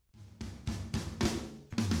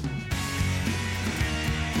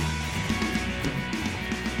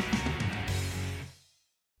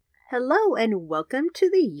Hello and welcome to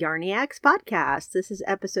the Yarniacs podcast. This is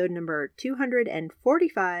episode number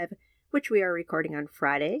 245, which we are recording on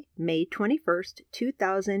Friday, May 21st,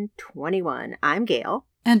 2021. I'm Gail.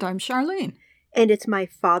 And I'm Charlene. And it's my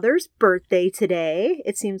father's birthday today.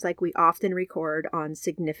 It seems like we often record on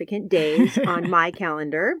significant days on my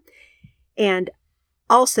calendar. And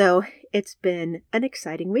also, it's been an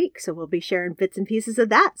exciting week, so we'll be sharing bits and pieces of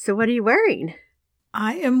that. So what are you wearing?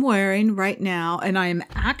 I am wearing right now, and I am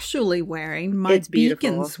actually wearing my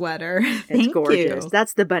beacon sweater. It's gorgeous.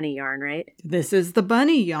 That's the bunny yarn, right? This is the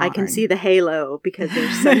bunny yarn. I can see the halo because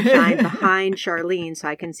there's sunshine behind Charlene, so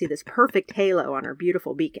I can see this perfect halo on her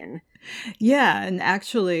beautiful beacon. Yeah, and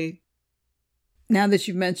actually, now that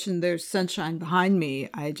you've mentioned there's sunshine behind me,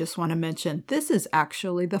 I just want to mention this is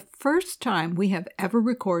actually the first time we have ever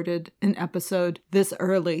recorded an episode this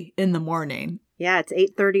early in the morning. Yeah, it's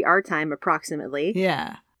 8:30 our time approximately.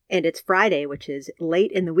 Yeah. And it's Friday, which is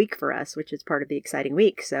late in the week for us, which is part of the exciting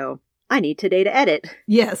week. So I need today to edit.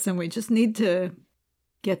 Yes, and we just need to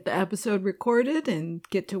get the episode recorded and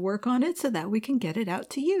get to work on it so that we can get it out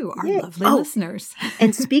to you, our lovely listeners.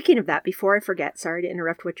 And speaking of that, before I forget, sorry to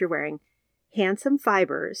interrupt what you're wearing, Handsome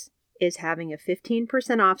Fibers is having a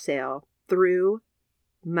 15% off sale through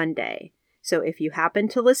Monday. So if you happen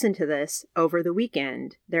to listen to this over the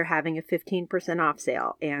weekend, they're having a 15% off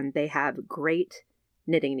sale, and they have great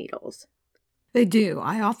knitting needles. They do.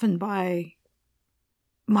 I often buy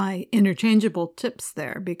my interchangeable tips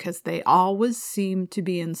there because they always seem to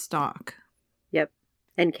be in stock. Yep.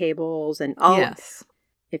 And cables and all. Yes.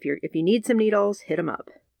 If you need some needles, hit them up.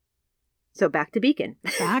 So back to Beacon.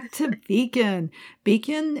 Back to Beacon.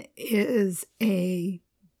 Beacon is a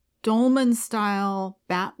dolman-style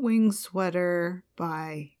batwing sweater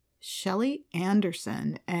by Shelley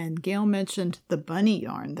Anderson. And Gail mentioned the bunny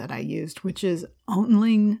yarn that I used, which is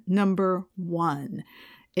only number 1.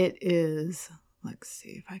 It is, let's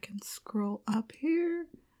see if I can scroll up here.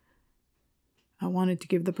 I wanted to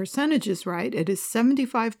give the percentages right. It is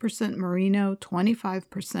 75% merino,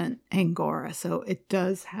 25% angora. So it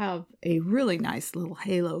does have a really nice little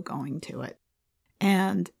halo going to it.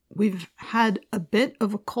 And we've had a bit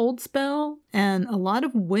of a cold spell and a lot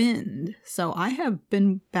of wind. So I have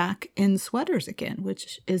been back in sweaters again,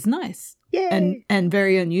 which is nice. Yay! And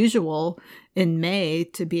very unusual in May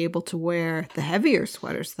to be able to wear the heavier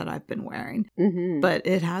sweaters that I've been wearing. Mm-hmm. But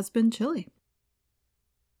it has been chilly.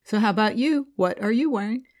 So how about you? What are you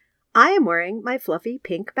wearing? I am wearing my fluffy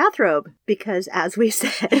pink bathrobe because, as we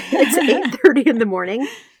said, it's 8:30 in the morning.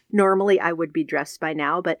 Normally, I would be dressed by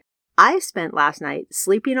now, but I spent last night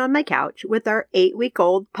sleeping on my couch with our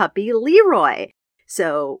 8-week-old puppy, Leroy.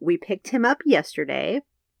 So we picked him up yesterday.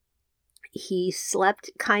 He slept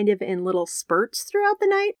kind of in little spurts throughout the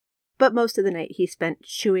night, but most of the night he spent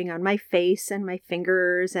chewing on my face and my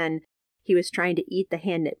fingers, and he was trying to eat the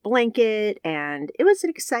hand-knit blanket, and it was an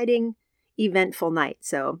exciting, eventful night.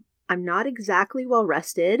 So I'm not exactly well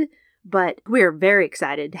rested, but we're very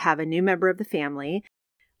excited to have a new member of the family.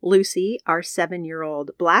 Lucy, our 7-year-old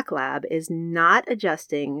black lab, is not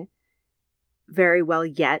adjusting very well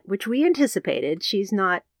yet, which we anticipated. She's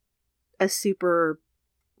not a super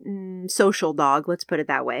social dog, let's put it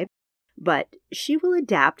that way. But she will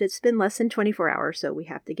adapt. It's been less than 24 hours, so we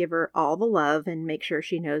have to give her all the love and make sure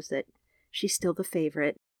she knows that she's still the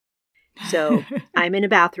favorite. So I'm in a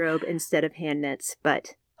bathrobe instead of hand knits,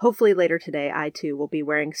 but hopefully later today I too will be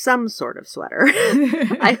wearing some sort of sweater.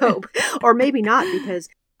 I hope. Or maybe not, because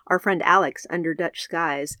our friend Alex, Under Dutch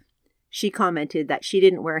Skies, she commented that she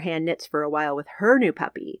didn't wear hand knits for a while with her new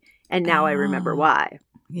puppy. And now I remember why.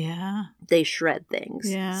 Yeah. They shred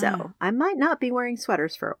things. Yeah. So I might not be wearing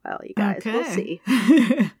sweaters for a while, you guys. Okay. We'll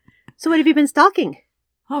see. So what have you been stocking?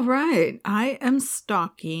 All right. I am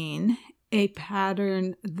stocking a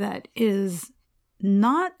pattern that is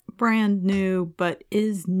not brand new, but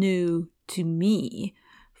is new to me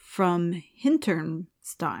from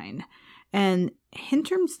Hinterstein. And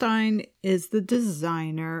Hinterstein is the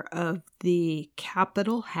designer of the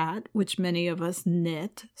Capital hat, which many of us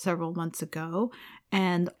knit several months ago,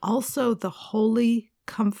 and also the Holy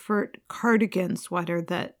Comfort cardigan sweater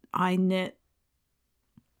that I knit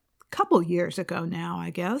a couple years ago now, I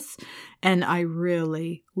guess. And I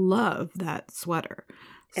really love that sweater.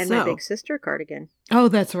 And my big sister cardigan. Oh,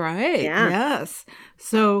 that's right. Yeah. Yes.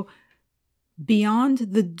 So Beyond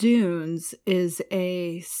the Dunes is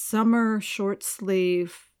a summer short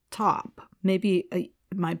sleeve top. Maybe it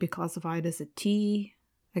might be classified as a tee.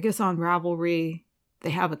 I guess on Ravelry,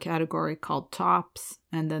 they have a category called tops,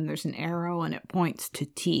 and then there's an arrow and it points to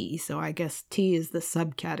tee. So I guess tee is the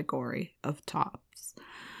subcategory of tops.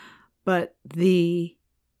 But the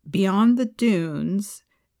Beyond the Dunes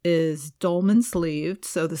is dolman sleeved,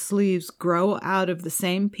 so the sleeves grow out of the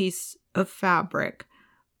same piece of fabric,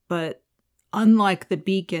 but unlike the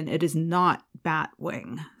beacon, it is not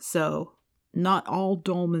batwing. So not all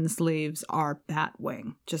dolman sleeves are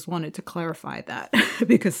batwing. Just wanted to clarify that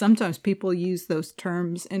because sometimes people use those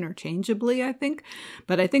terms interchangeably, I think.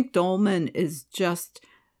 But I think dolman is just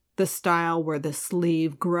the style where the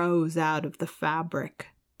sleeve grows out of the fabric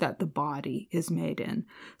that the body is made in.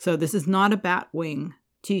 So this is not a batwing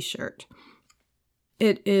t-shirt.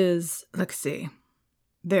 It is, let's see.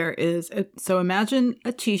 So imagine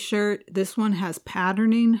a t-shirt. This one has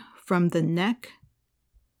patterning from the neck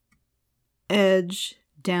edge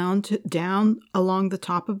down along the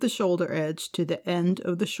top of the shoulder edge to the end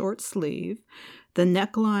of the short sleeve. The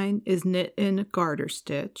neckline is knit in a garter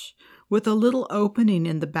stitch with a little opening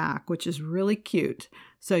in the back, which is really cute.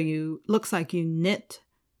 So looks like you knit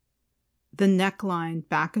the neckline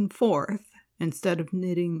back and forth instead of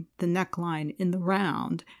knitting the neckline in the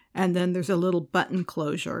round. And then there's a little button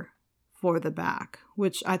closure for the back,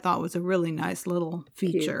 which I thought was a really nice little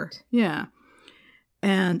feature. Cute. Yeah.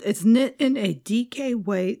 And it's knit in a DK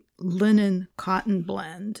weight linen cotton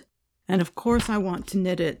blend. And of course I want to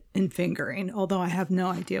knit it in fingering, although I have no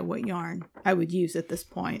idea what yarn I would use at this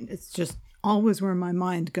point. It's just always where my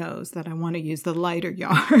mind goes that I want to use the lighter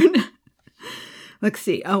yarn. Let's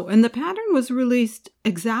see. Oh, and the pattern was released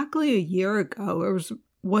exactly a year ago. It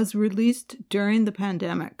was released during the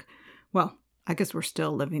pandemic. Well, I guess we're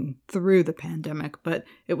still living through the pandemic, but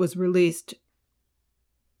it was released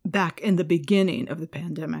back in the beginning of the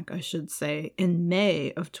pandemic, I should say, in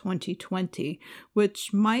May of 2020,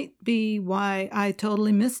 which might be why I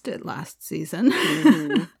totally missed it last season.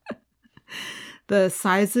 Mm-hmm. The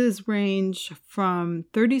sizes range from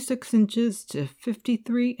 36 inches to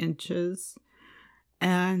 53 inches.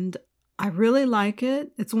 And I really like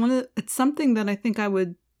it. It's something that I think I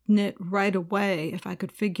would knit right away if I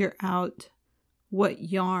could figure out what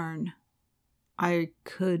yarn I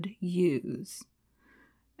could use.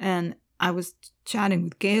 And I was chatting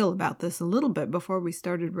with Gail about this a little bit before we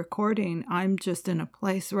started recording. I'm just in a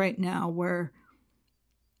place right now where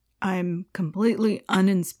I'm completely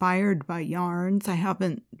uninspired by yarns. I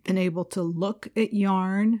haven't been able to look at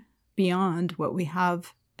yarn beyond what we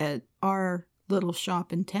have at our little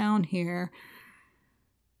shop in town here.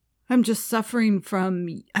 I'm just suffering from,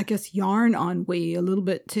 I guess, yarn ennui a little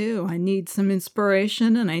bit too. I need some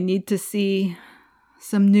inspiration and I need to see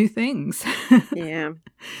some new things. Yeah.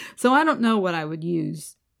 So I don't know what I would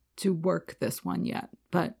use to work this one yet,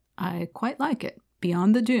 but I quite like it.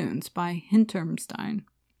 Beyond the Dunes by Hintermstein.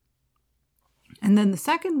 And then the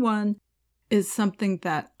second one is something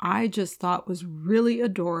that I just thought was really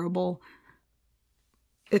adorable.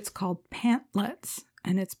 It's called Pantlets,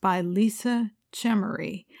 and it's by Lisa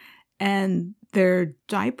Chemery. And they're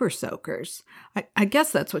diaper soakers. I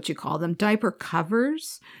guess that's what you call them, diaper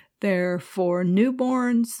covers. They're for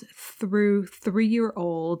newborns through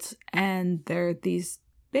 3-year-olds, and they're these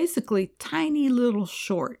basically tiny little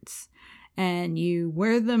shorts. And you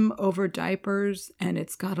wear them over diapers, and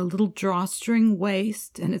it's got a little drawstring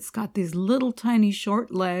waist, and it's got these little tiny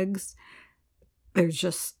short legs. They're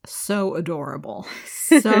just so adorable.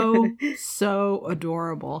 So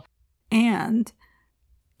adorable. And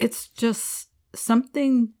it's just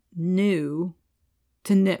something new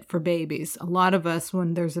to knit for babies. A lot of us,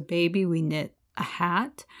 when there's a baby, we knit a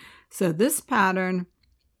hat. So this pattern,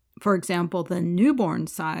 for example, the newborn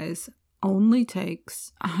size only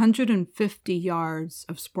takes 150 yards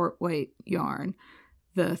of sport weight yarn.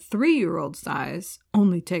 The 3-year-old size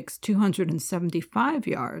only takes 275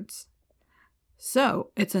 yards. So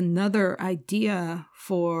it's another idea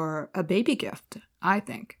for a baby gift, I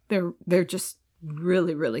think. They're just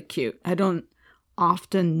really, really cute. I don't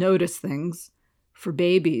often notice things for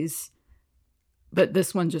babies, but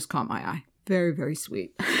this one just caught my eye. Very, very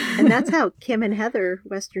sweet. And that's how Kim and Heather,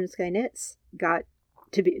 Western Sky Knits, got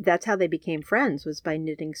to be. That's how they became friends, was by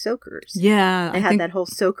knitting soakers. Yeah. They had that whole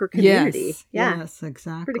soaker community. Yes,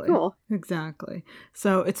 exactly. Pretty cool. Exactly.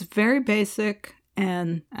 So it's very basic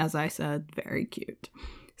and, as I said, very cute.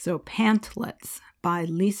 So Pantlets by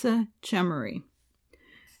Lisa Chemery.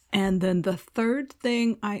 And then the third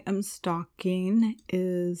thing I am stocking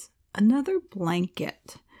is another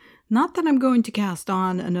blanket. Not that I'm going to cast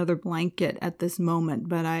on another blanket at this moment,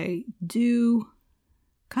 but I do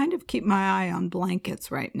kind of keep my eye on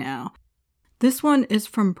blankets right now. This one is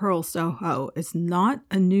from Pearl Soho. It's not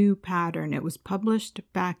a new pattern. It was published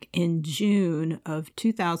back in June of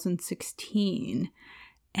 2016,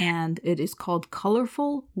 and it is called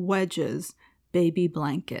Colorful Wedges Baby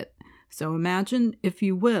Blanket. So imagine, if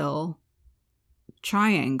you will,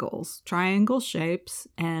 triangle shapes,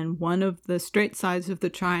 and one of the straight sides of the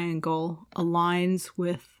triangle aligns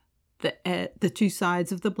with the two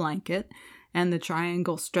sides of the blanket, and the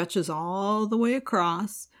triangle stretches all the way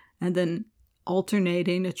across, and then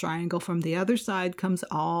alternating a triangle from the other side comes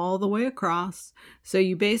all the way across. So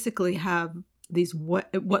you basically have these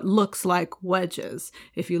what looks like wedges.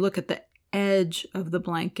 If you look at the edge of the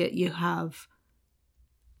blanket, you have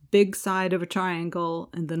big side of a triangle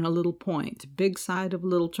and then a little point, big side of a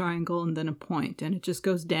little triangle and then a point, and it just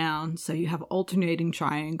goes down. So you have alternating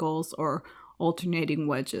triangles or alternating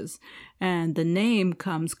wedges. And the name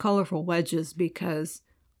comes colorful wedges because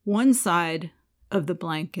one side of the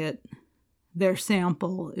blanket, their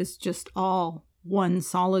sample is just all one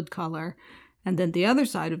solid color, and then the other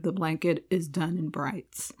side of the blanket is done in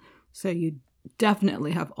brights. So you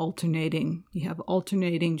definitely have alternating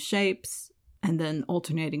shapes and then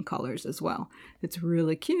alternating colors as well. It's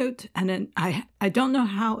really cute. And then I don't know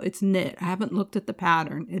how it's knit. I haven't looked at the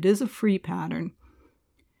pattern. It is a free pattern.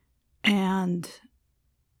 And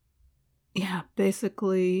yeah,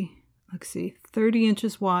 basically, let's see, 30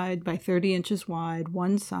 inches wide by 30 inches wide,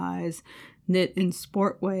 one size, knit in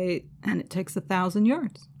sport weight, and it takes 1,000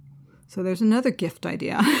 yards. So there's another gift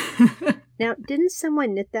idea. Now, didn't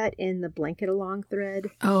someone knit that in the blanket along thread?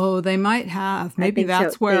 Oh, they might have. Maybe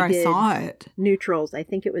that's where I saw it. Neutrals. I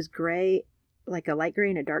think it was gray, like a light gray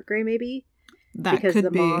and a dark gray, maybe. That because could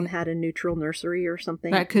the be. mom had a neutral nursery or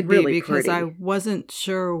something. That could really be because pretty. I wasn't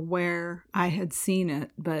sure where I had seen it,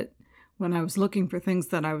 but when I was looking for things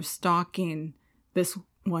that I was stocking, this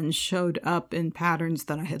one showed up in patterns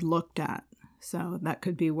that I had looked at. So that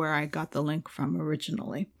could be where I got the link from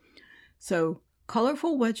originally. So,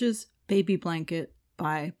 Colorful Wedges Baby Blanket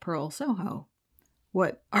by Pearl Soho.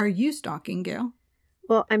 What are you stocking, Gail?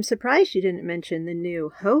 Well, I'm surprised you didn't mention the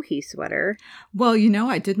new Hohi sweater. Well,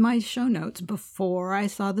 I did my show notes before I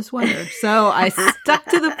saw the sweater. So I stuck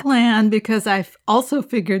to the plan because I also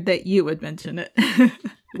figured that you would mention it.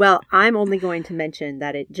 Well, I'm only going to mention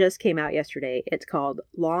that it just came out yesterday. It's called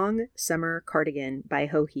Long Summer Cardigan by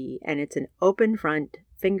Hohi, and it's an open front,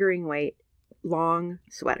 fingering weight, long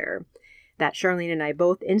sweater that Charlene and I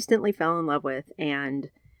both instantly fell in love with and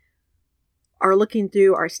are looking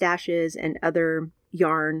through our stashes and other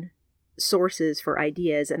yarn sources for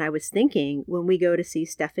ideas. And I was thinking when we go to see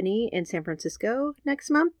Stephanie in San Francisco next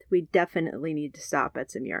month, we definitely need to stop at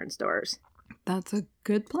some yarn stores. That's a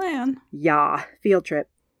good plan. Yeah, field trip.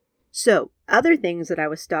 So, other things that I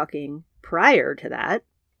was stocking prior to that,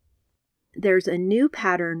 there's a new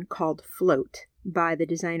pattern called Float by the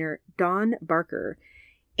designer Dawn Barker.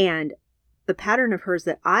 And the pattern of hers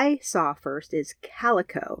that I saw first is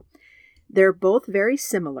Calico. They're both very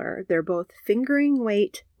similar. They're both fingering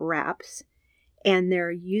weight wraps, and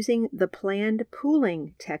they're using the planned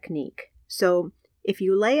pooling technique. So if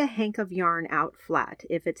you lay a hank of yarn out flat,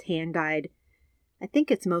 if it's hand-dyed, I think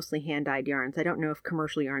it's mostly hand-dyed yarns. I don't know if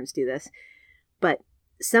commercial yarns do this, but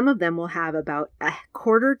some of them will have about a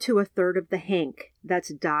quarter to a third of the hank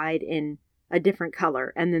that's dyed in a different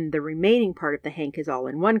color, and then the remaining part of the hank is all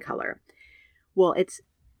in one color. Well, it's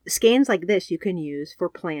skeins like this you can use for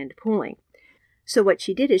planned pooling. So what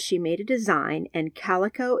she did is she made a design, and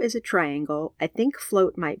Calico is a triangle. I think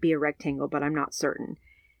Float might be a rectangle, but I'm not certain.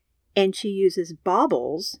 And she uses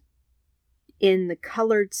baubles in the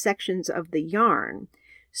colored sections of the yarn.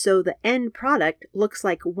 So the end product looks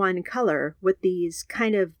like one color with these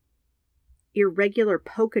kind of irregular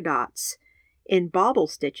polka dots in bauble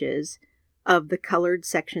stitches of the colored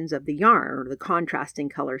sections of the yarn, or the contrasting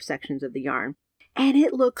color sections of the yarn. And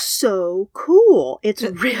it looks so cool. It's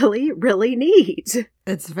really, really neat.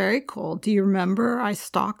 It's very cool. Do you remember I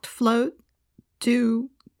stocked Float two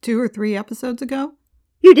or three episodes ago?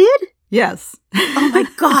 You did? Yes. Oh my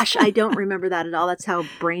gosh, I don't remember that at all. That's how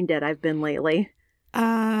brain dead I've been lately.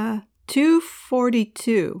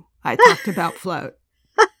 242, I talked about Float.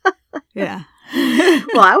 Yeah.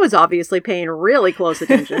 Well, I was obviously paying really close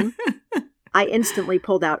attention. I instantly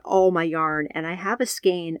pulled out all my yarn, and I have a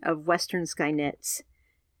skein of Western Sky Knits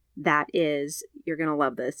that is, you're going to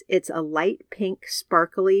love this. It's a light pink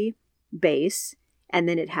sparkly base, and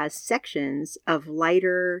then it has sections of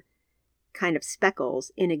lighter kind of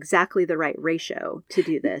speckles in exactly the right ratio to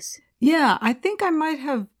do this. Yeah, I think I might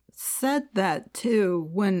have said that too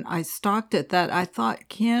when I stocked it, that I thought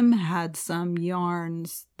Kim had some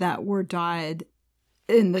yarns that were dyed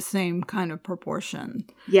in the same kind of proportion.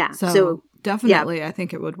 Yeah. So definitely, yeah. I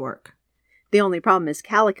think it would work. The only problem is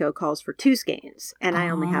Calico calls for 2 skeins, and I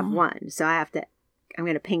only have 1. So I'm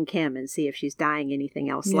going to ping Kim and see if she's dyeing anything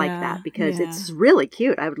else like that, because it's really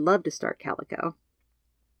cute. I would love to start Calico.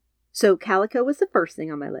 So Calico was the first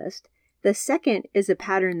thing on my list. The second is a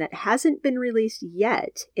pattern that hasn't been released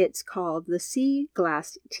yet. It's called the Sea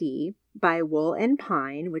Glass Tee by Wool and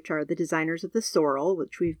Pine, which are the designers of the sorrel,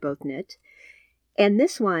 which we've both knit. And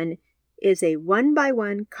this one is a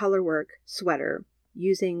 1x1 colorwork sweater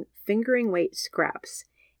using fingering weight scraps.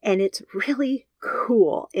 And it's really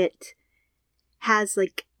cool. It has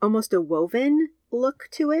like almost a woven look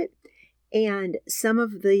to it. And some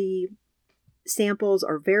of the samples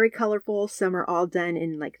are very colorful. Some are all done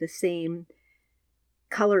in like the same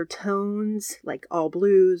color tones, like all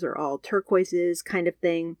blues or all turquoises kind of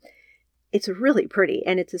thing. It's really pretty.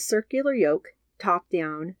 And it's a circular yoke,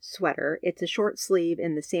 top-down sweater. It's a short sleeve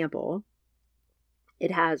in the sample.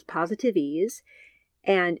 It has positive ease.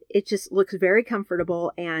 And it just looks very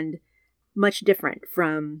comfortable and much different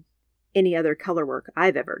from any other color work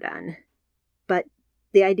I've ever done. But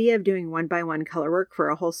the idea of doing 1x1 color work for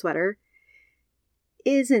a whole sweater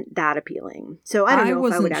isn't that appealing. So I don't know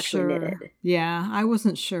if I would actually knit it. Yeah, I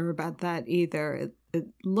wasn't sure about that either. It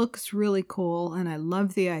looks really cool, and I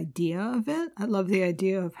love the idea of it. I love the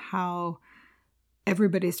idea of how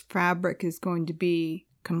everybody's fabric is going to be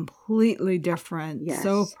completely different,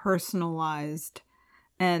 so personalized,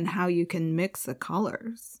 and how you can mix the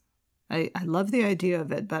colors. I love the idea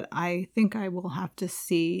of it, but I think I will have to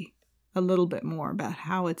see a little bit more about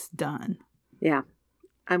how it's done. Yeah,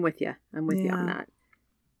 I'm with you. I'm with you on that.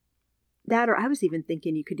 That, or I was even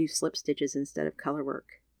thinking you could do slip stitches instead of color work.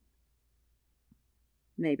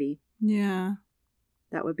 Maybe. Yeah.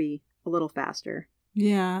 That would be a little faster.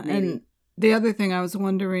 Yeah, maybe. And the other thing I was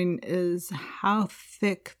wondering is how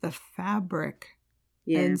thick the fabric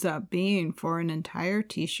ends up being for an entire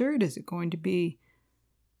t-shirt. Is it going to be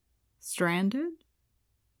stranded?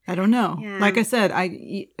 I don't know. Yeah. Like I said,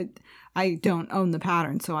 I don't own the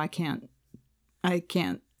pattern, so I can't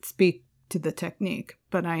speak to the technique,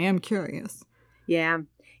 but I am curious. Yeah,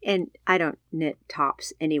 and I don't knit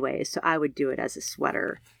tops anyway, so I would do it as a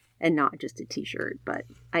sweater and not just a t-shirt, but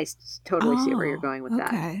I totally see where you're going with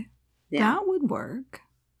that. Okay. Yeah. That would work.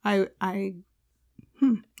 Okay.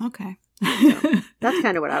 So that's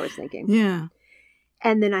kind of what I was thinking. Yeah.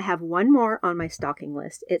 And then I have one more on my stocking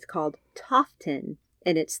list. It's called Tofton,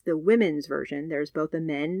 and it's the women's version. There's both a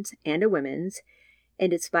men's and a women's,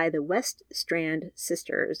 and it's by the West Strand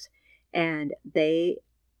sisters. And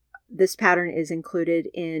this pattern is included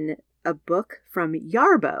in a book from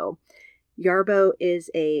Yarbo. Yarbo is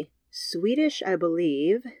a Swedish, I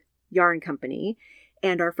believe, yarn company.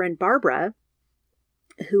 And our friend Barbara,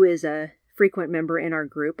 who is a frequent member in our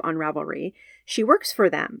group on Ravelry, she works for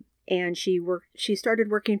them. And she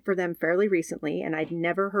started working for them fairly recently, and I'd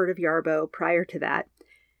never heard of Yarbo prior to that.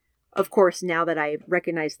 Of course, now that I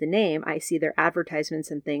recognize the name, I see their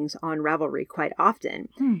advertisements and things on Ravelry quite often.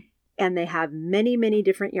 And they have many, many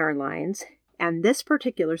different yarn lines. And this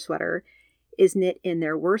particular sweater is knit in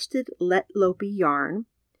their worsted Let Lopey yarn.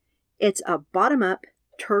 It's a bottom-up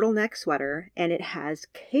turtleneck sweater, and it has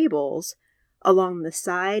cables along the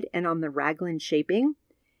side and on the raglan shaping.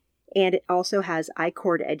 And it also has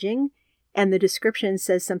I-cord edging. And the description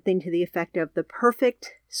says something to the effect of the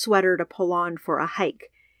perfect sweater to pull on for a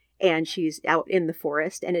hike. And she's out in the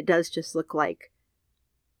forest, and it does just look like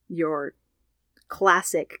your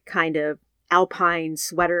classic kind of alpine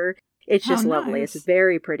sweater. It's just lovely. Nice. It's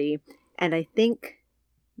very pretty. And I think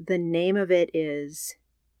the name of it is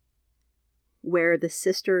Where the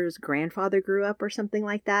Sister's Grandfather Grew Up or something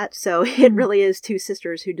like that. So it really is two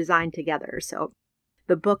sisters who designed together. So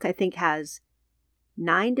the book, I think, has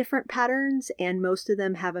 9 different patterns, and most of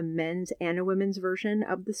them have a men's and a women's version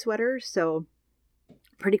of the sweater. So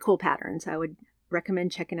pretty cool patterns. I would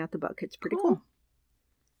recommend checking out the book. It's pretty cool.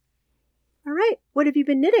 All right. What have you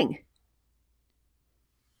been knitting?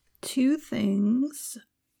 2 things,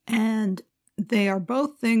 and they are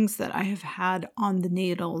both things that I have had on the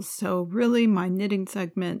needles. So really my knitting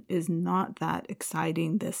segment is not that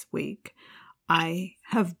exciting this week. I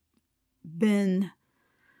have been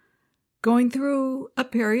going through a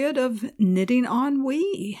period of knitting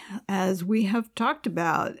ennui, as we have talked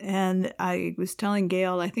about. And I was telling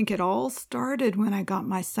Gail, I think it all started when I got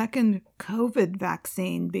my second COVID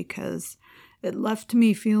vaccine, because it left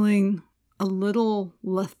me feeling a little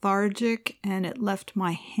lethargic, and it left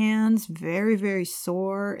my hands very, very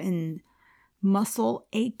sore and muscle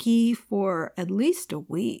achy for at least a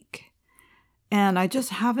week. And I just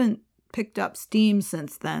haven't picked up steam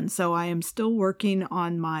since then. So I am still working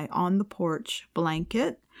on my On the Porch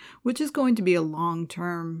blanket, which is going to be a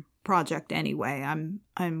long-term project anyway.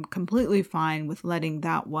 I'm completely fine with letting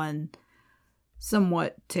that one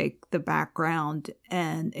somewhat take the background,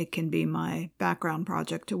 and it can be my background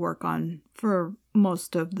project to work on for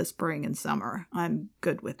most of the spring and summer. I'm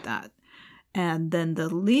good with that. And then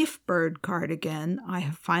the leaf bird cardigan I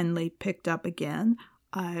have finally picked up again.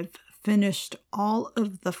 I've finished all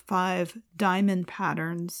of the 5 diamond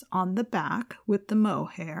patterns on the back with the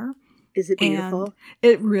mohair. Is it beautiful? And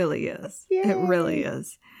it really is. Yay. It really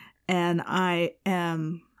is. And I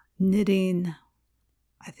am knitting,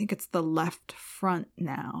 I think it's the left front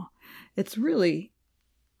now. It's really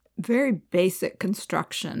very basic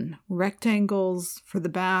construction. Rectangles for the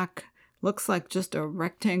back. Looks like just a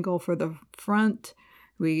rectangle for the front.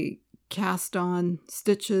 We cast on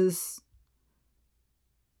stitches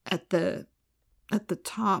at the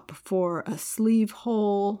top for a sleeve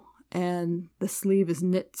hole, and the sleeve is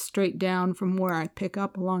knit straight down from where I pick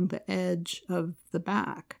up along the edge of the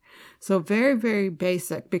back. So very, very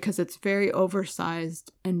basic because it's very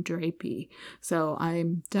oversized and drapey. So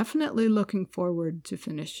I'm definitely looking forward to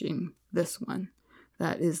finishing this one.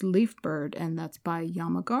 That is Leaf Bird, and that's by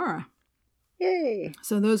Yamagara. Yay!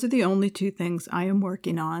 So those are the only 2 things I am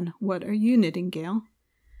working on. What are you knitting, Gail?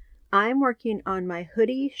 I'm working on my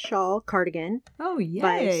hoodie shawl cardigan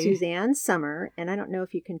by Suzanne Summer. And I don't know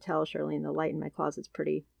if you can tell, Charlene, the light in my closet's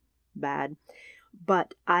pretty bad.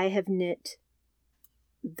 But I have knit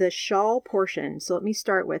the shawl portion. So let me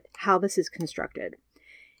start with how this is constructed.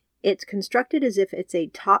 It's constructed as if it's a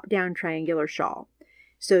top-down triangular shawl.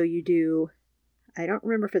 So you do, I don't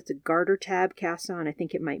remember if it's a garter tab cast on. I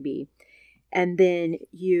think it might be. And then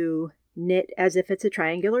you knit as if it's a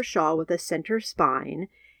triangular shawl with a center spine.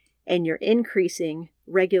 And you're increasing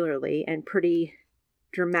regularly and pretty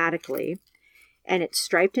dramatically. And it's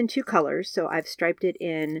striped in 2 colors. So I've striped it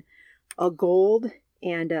in a gold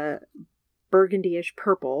and a burgundy-ish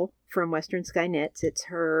purple from Western Sky Knits. It's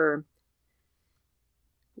her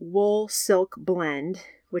wool silk blend,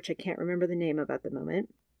 which I can't remember the name of at the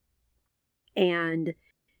moment. And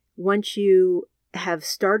once you have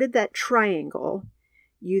started that triangle,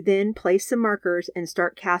 you then place the markers and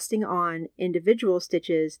start casting on individual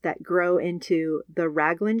stitches that grow into the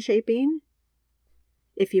raglan shaping,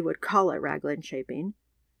 if you would call it raglan shaping,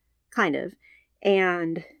 kind of,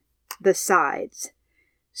 and the sides.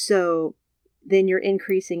 So then you're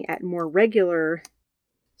increasing at more regular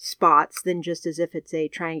spots than just as if it's a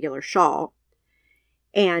triangular shawl.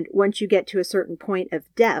 And once you get to a certain point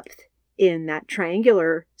of depth in that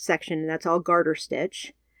triangular section, and that's all garter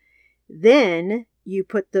stitch, then you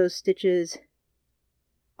put those stitches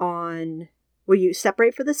on, well, you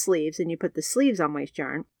separate for the sleeves and you put the sleeves on waste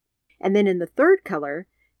yarn. And then in the 3rd color,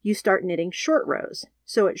 you start knitting short rows.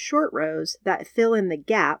 So it's short rows that fill in the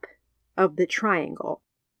gap of the triangle.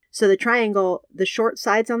 So the triangle, the short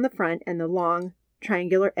sides on the front and the long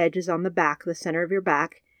triangular edges on the back, the center of your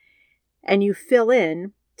back, and you fill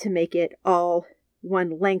in to make it all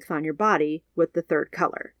one length on your body with the 3rd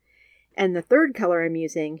color. And the 3rd color I'm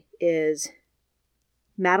using is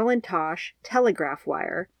Madeline Tosh telegraph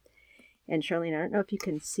wire. And Charlene, I don't know if you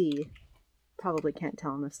can see, probably can't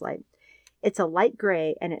tell in this light. It's a light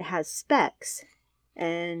gray and it has specks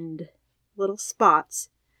and little spots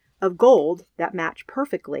of gold that match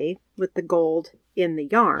perfectly with the gold in the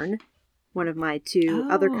yarn, one of my 2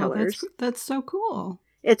 other colors. That's so cool.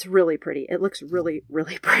 It's really pretty. It looks really,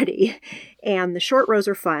 really pretty. And the short rows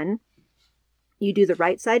are fun. You do the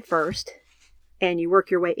right side first and you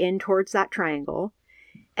work your way in towards that triangle.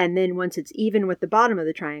 And then once it's even with the bottom of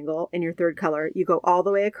the triangle in your 3rd color, you go all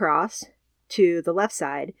the way across to the left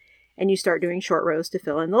side and you start doing short rows to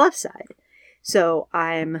fill in the left side. So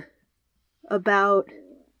I'm about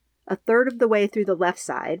a 1/3 of the way through the left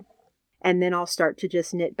side, and then I'll start to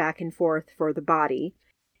just knit back and forth for the body.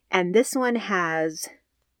 And this one has,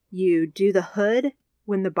 you do the hood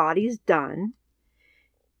when the body's done.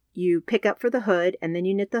 You pick up for the hood, and then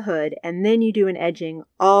you knit the hood, and then you do an edging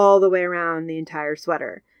all the way around the entire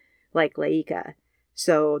sweater, like Laika.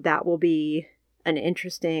 So that will be an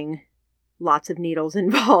interesting, lots of needles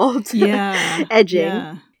involved, edging.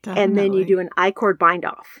 Yeah, and then you do an I-cord bind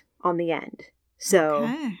off on the end.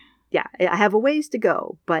 So, yeah, I have a ways to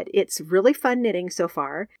go, but it's really fun knitting so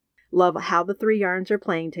far. Love how the 3 yarns are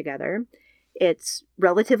playing together. It's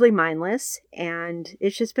relatively mindless, and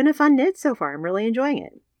it's just been a fun knit so far. I'm really enjoying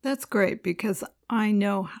it. That's great because I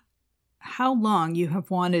know how long you have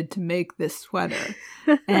wanted to make this sweater.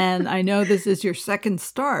 And I know this is your 2nd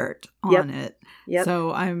start on it. Yep.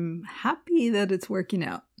 So I'm happy that it's working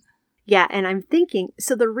out. Yeah, and I'm thinking,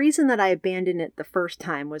 so the reason that I abandoned it the first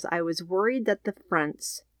time was I was worried that the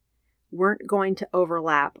fronts weren't going to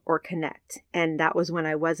overlap or connect. And that was when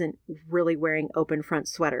I wasn't really wearing open front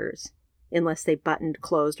sweaters unless they buttoned,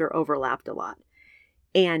 closed, or overlapped a lot.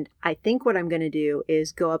 And I think what I'm going to do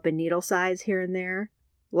is go up a needle size here and there,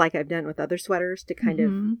 like I've done with other sweaters, to kind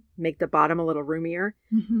of make the bottom a little roomier.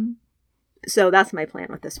 So that's my plan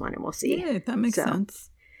with this one, and we'll see. Yeah, that makes sense.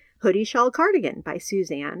 Hoodie Shawl Cardigan by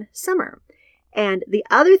Suzanne Summer. And the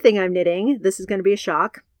other thing I'm knitting, this is going to be a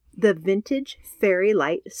shock, the Vintage Fairy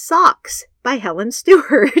Light Socks by Helen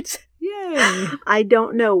Stewart. Yay! I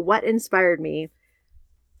don't know what inspired me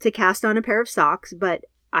to cast on a pair of socks, but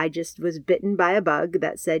I just was bitten by a bug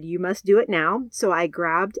that said, you must do it now. So I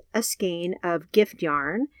grabbed a skein of gift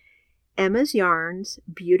yarn, Emma's Yarns,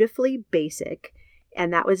 Beautifully Basic,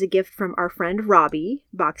 and that was a gift from our friend Robbie,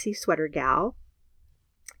 Boxy Sweater Gal.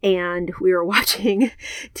 And we were watching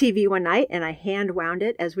TV one night, and I hand wound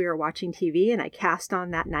it as we were watching TV, and I cast on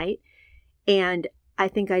that night. And I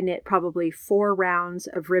think I knit probably 4 rounds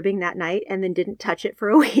of ribbing that night and then didn't touch it for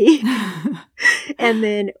a week. And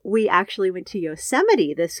then we actually went to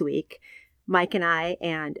Yosemite this week. Mike and I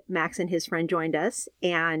and Max and his friend joined us,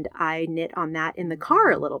 and I knit on that in the car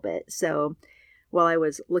a little bit. So while I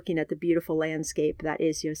was looking at the beautiful landscape that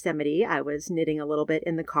is Yosemite, I was knitting a little bit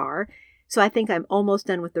in the car. So I think I'm almost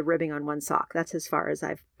done with the ribbing on one sock. That's as far as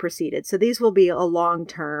I've proceeded. So these will be a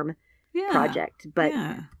long-term project. But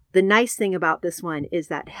the nice thing about this one is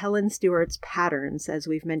that Helen Stewart's patterns, as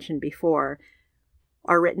we've mentioned before,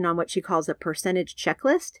 are written on what she calls a percentage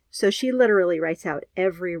checklist. So she literally writes out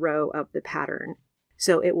every row of the pattern.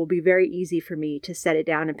 So it will be very easy for me to set it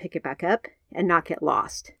down and pick it back up and not get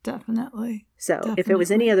lost. Definitely. So if it was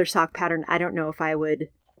any other sock pattern, I don't know if I would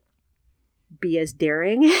be as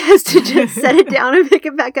daring as to just set it down and pick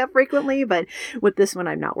it back up frequently. But with this one,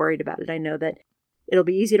 I'm not worried about it. I know that it'll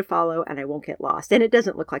be easy to follow and I won't get lost. And it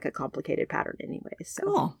doesn't look like a complicated pattern anyway. So,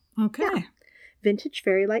 cool. Okay. Yeah. Vintage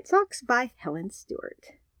Fairy Light Socks by Helen Stewart.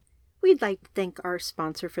 We'd like to thank our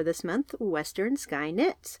sponsor for this month, Western Sky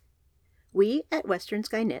Knits. We at Western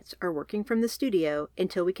Sky Knits are working from the studio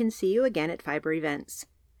until we can see you again at fiber events.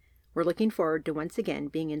 We're looking forward to once again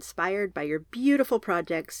being inspired by your beautiful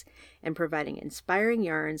projects and providing inspiring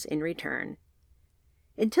yarns in return.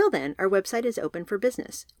 Until then, our website is open for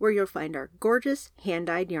business, where you'll find our gorgeous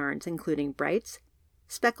hand-dyed yarns including brights,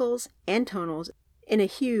 speckles, and tonals in a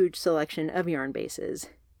huge selection of yarn bases.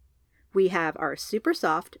 We have our super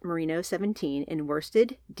soft Merino 17 in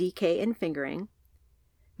worsted, DK, and fingering,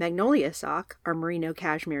 Magnolia Sock, our Merino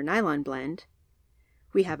Cashmere Nylon blend.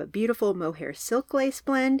 We have a beautiful mohair silk lace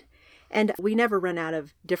blend, and we never run out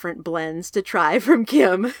of different blends to try from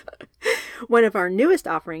Kim. One of our newest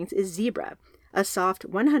offerings is Zebra, a soft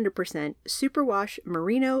 100% superwash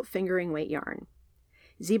merino fingering weight yarn.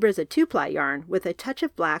 Zebra is a 2-ply yarn with a touch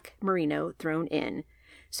of black merino thrown in.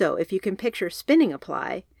 So if you can picture spinning a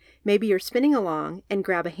ply, maybe you're spinning along and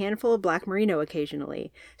grab a handful of black merino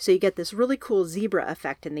occasionally, so you get this really cool zebra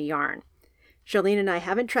effect in the yarn. Charlene and I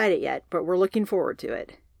haven't tried it yet, but we're looking forward to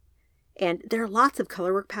it. And there are lots of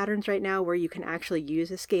colorwork patterns right now where you can actually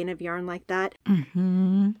use a skein of yarn like that.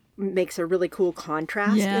 Mm-hmm. Makes a really cool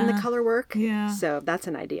contrast in the colorwork. Yeah. So that's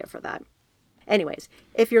an idea for that. Anyways,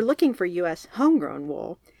 if you're looking for U.S. homegrown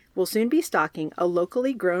wool, we'll soon be stocking a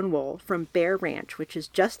locally grown wool from Bear Ranch, which is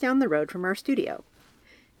just down the road from our studio.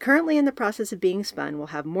 Currently in the process of being spun, we'll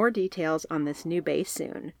have more details on this new base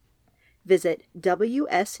soon. Visit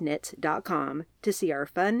wsknits.com to see our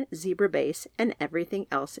fun zebra base and everything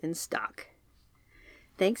else in stock.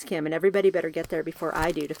 Thanks, Kim, and everybody better get there before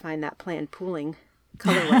I do to find that planned pooling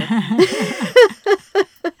colorway.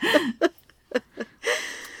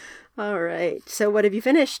 All right. So what have you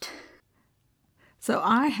finished? So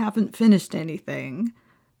I haven't finished anything,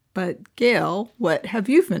 but Gail, what have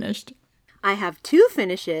you finished? I have 2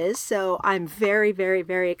 finishes, so I'm very, very,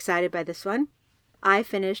 very excited by this one. I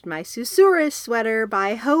finished my Susurrus sweater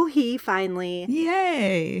by Ho He finally.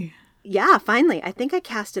 Yay! Yeah, finally. I think I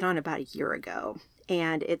cast it on about a year ago,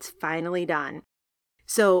 and it's finally done.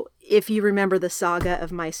 So if you remember the saga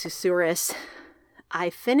of my Susurrus, I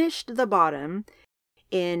finished the bottom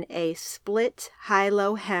in a split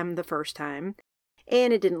high-low hem the first time,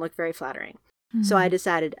 and it didn't look very flattering. Mm-hmm. So I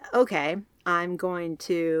decided, okay, I'm going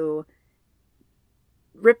to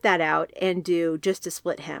rip that out and do just a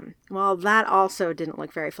split hem. Well, that also didn't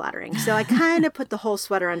look very flattering. So I kind of put the whole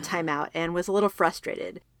sweater on timeout and was a little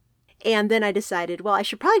frustrated. And then I decided, well, I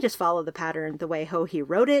should probably just follow the pattern the way Ho He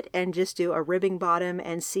wrote it and just do a ribbing bottom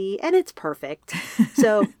and see, and it's perfect.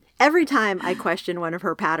 So every time I question one of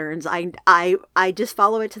her patterns, I just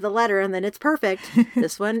follow it to the letter and then it's perfect.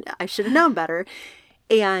 This one, I should have known better.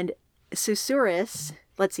 And Susurrus,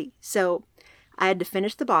 let's see. So I had to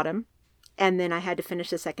finish the bottom and then I had to finish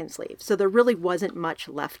the second sleeve. So there really wasn't much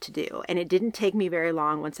left to do. And it didn't take me very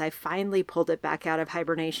long once I finally pulled it back out of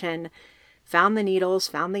hibernation, found the needles,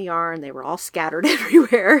 found the yarn. They were all scattered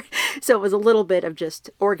everywhere. So it was a little bit of just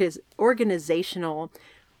organizational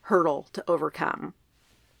hurdle to overcome.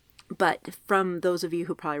 But from those of you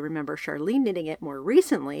who probably remember Charlene knitting it more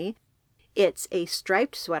recently, it's a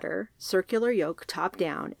striped sweater, circular yoke, top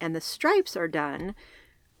down, and the stripes are done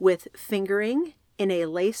with fingering in a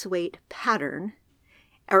lace weight pattern,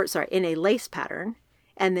 in a lace pattern,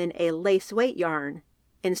 and then a lace weight yarn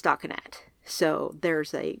in stockinette. So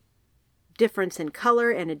there's a difference in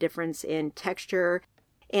color and a difference in texture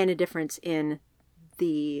and a difference in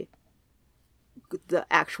the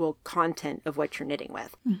actual content of what you're knitting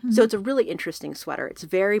with. Mm-hmm. So it's a really interesting sweater. It's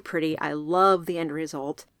very pretty. I love the end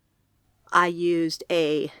result. I used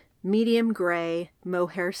a medium gray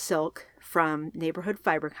mohair silk from Neighborhood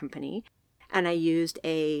Fiber Company, and I used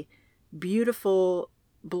a beautiful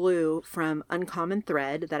blue from Uncommon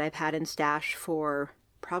Thread that I've had in stash for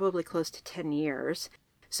probably close to 10 years.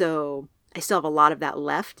 So I still have a lot of that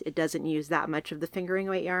left. It doesn't use that much of the fingering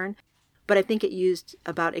weight yarn, but I think it used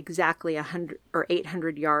about exactly 100 or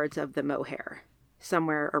 800 yards of the mohair,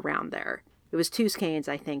 somewhere around there. It was 2 skeins,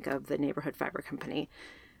 I think, of the Neighborhood Fiber Company,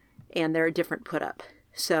 and they're a different put up.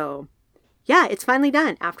 So yeah, it's finally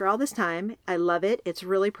done after all this time. I love it. It's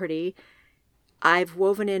really pretty. I've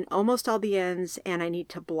woven in almost all the ends and I need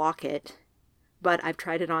to block it, but I've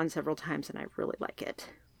tried it on several times and I really like it.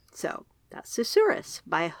 So that's Susurrus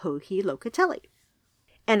by Joji Locatelli.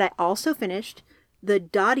 And I also finished the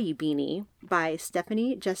Dottie Beanie by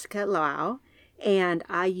Stephanie Jessica Lau, and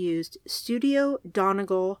I used Studio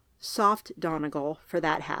Donegal Soft Donegal for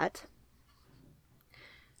that hat.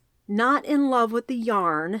 Not in love with the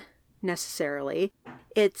yarn necessarily.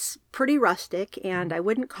 It's pretty rustic and I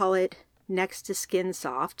wouldn't call it next to skin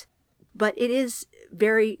soft, but it is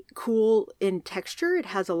very cool in texture. It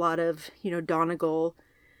has a lot of, Donegal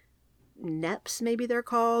neps, maybe they're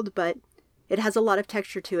called, but it has a lot of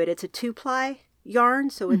texture to it. It's a 2-ply yarn,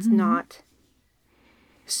 so it's not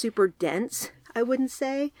super dense, I wouldn't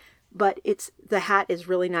say, but the hat is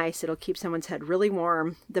really nice. It'll keep someone's head really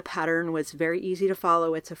warm. The pattern was very easy to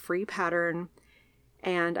follow. It's a free pattern,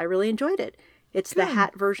 and I really enjoyed it. It's the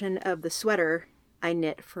hat version of the sweater I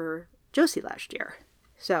knit for Josie last year.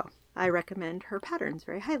 So I recommend her patterns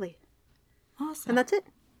very highly. Awesome. And that's it.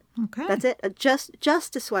 Okay. That's it.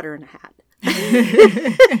 Just a sweater and a hat.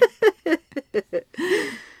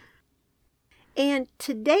 And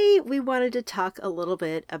today we wanted to talk a little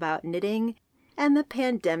bit about knitting and the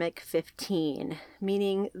pandemic 15,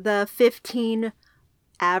 meaning the 15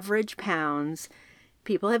 average pounds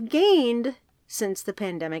people have gained since the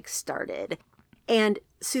pandemic started. And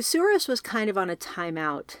Susurrus was kind of on a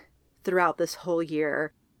timeout throughout this whole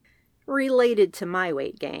year related to my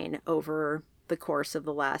weight gain over the course of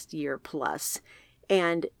the last year plus.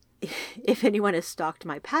 And if anyone has stalked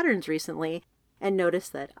my patterns recently and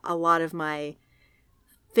noticed that a lot of my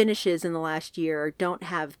finishes in the last year don't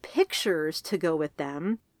have pictures to go with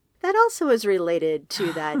them, that also is related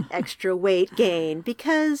to that extra weight gain,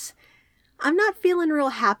 because I'm not feeling real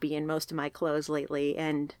happy in most of my clothes lately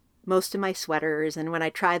and most of my sweaters. And when I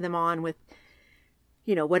try them on with,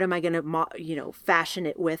 what am I going to, fashion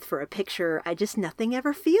it with for a picture, nothing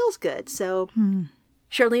ever feels good. So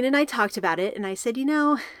Charlene and I talked about it, and I said,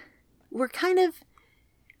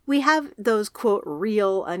 we have those quote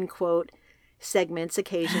real unquote segments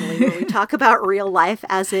occasionally where we talk about real life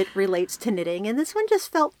as it relates to knitting, and this one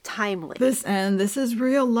just felt timely. This is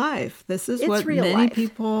real life. It's what many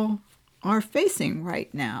people are facing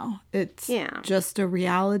right now. It's just a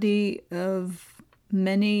reality of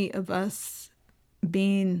many of us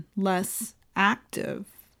being less active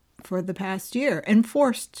for the past year,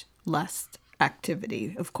 enforced less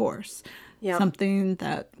activity, of course. Yep. Something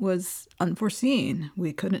that was unforeseen.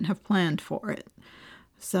 We couldn't have planned for it.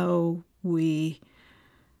 So we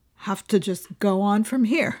have to just go on from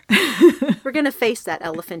here. We're going to face that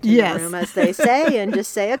elephant in the room, as they say, and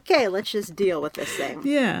just say, okay, let's just deal with this thing.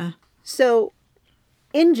 Yeah. So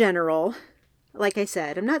in general, like I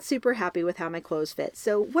said, I'm not super happy with how my clothes fit.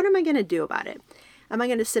 So what am I going to do about it? Am I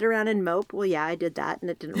going to sit around and mope? Well, yeah, I did that, and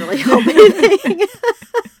it didn't really help anything.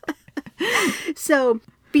 So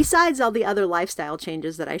besides all the other lifestyle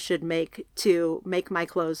changes that I should make to make my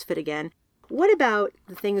clothes fit again, what about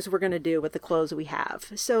the things we're going to do with the clothes we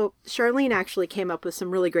have? So Charlene actually came up with some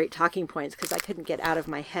really great talking points because I couldn't get out of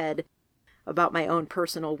my head about my own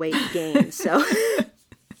personal weight gain. So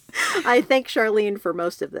I thank Charlene for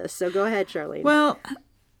most of this. So go ahead, Charlene. Well,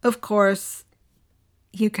 of course,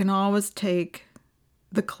 you can always take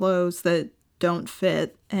the clothes that don't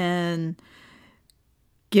fit and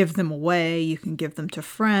give them away. You can give them to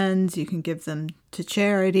friends. You can give them to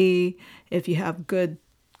charity. If you have good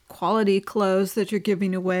quality clothes that you're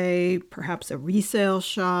giving away, perhaps a resale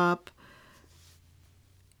shop.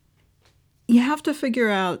 You have to figure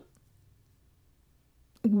out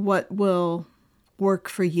what will work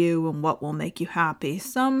for you and what will make you happy.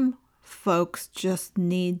 Some folks just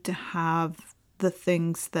need to have the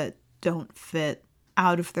things that don't fit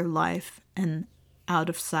out of their life and out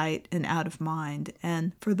of sight and out of mind.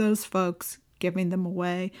 And for those folks, giving them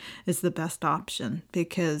away is the best option,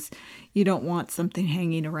 because you don't want something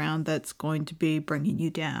hanging around that's going to be bringing you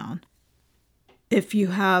down. If you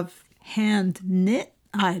have hand knit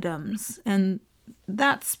items, and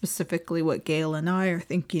that's specifically what Gail and I are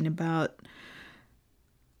thinking about,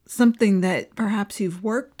 something that perhaps you've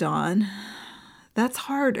worked on, that's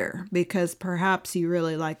harder because perhaps you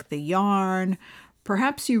really like the yarn,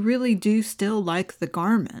 perhaps you really do still like the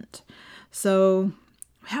garment. So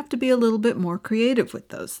we have to be a little bit more creative with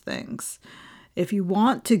those things. If you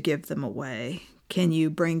want to give them away, can you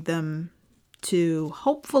bring them to,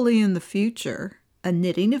 hopefully in the future, a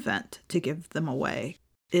knitting event to give them away?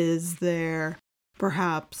 Is there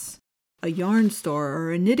perhaps a yarn store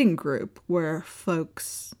or a knitting group where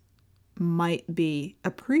folks might be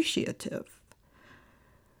appreciative?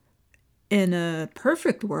 In a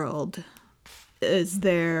perfect world, is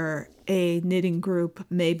there a knitting group?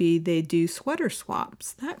 Maybe they do sweater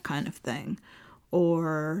swaps, that kind of thing,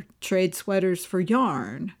 or trade sweaters for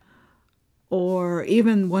yarn. Or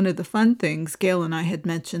even one of the fun things, Gail and I had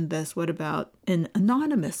mentioned this, what about an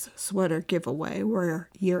anonymous sweater giveaway where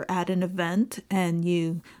you're at an event and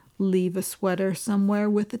you leave a sweater somewhere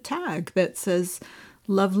with a tag that says,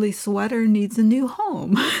 "Lovely sweater needs a new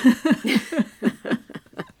home."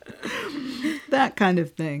 That kind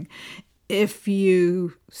of thing. If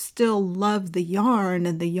you still love the yarn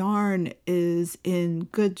and the yarn is in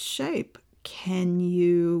good shape, can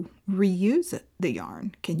you reuse it, the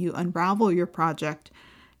yarn? Can you unravel your project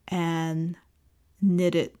and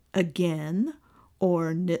knit it again,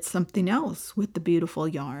 or knit something else with the beautiful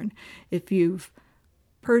yarn? If you've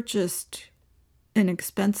purchased an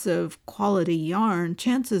expensive quality yarn,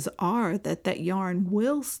 chances are that that yarn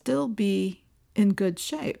will still be in good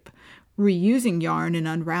shape. Reusing yarn and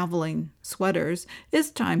unraveling sweaters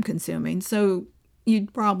is time consuming, so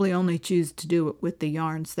you'd probably only choose to do it with the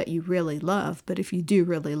yarns that you really love, but if you do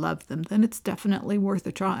really love them, then it's definitely worth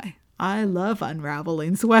a try. I love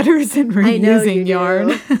unraveling sweaters and reusing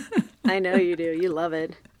yarn. I know you do. You love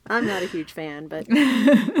it. I'm not a huge fan, but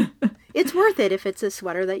it's worth it if it's a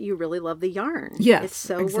sweater that you really love the yarn. Yes, it's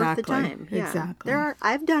so worth the time. Yeah. Exactly.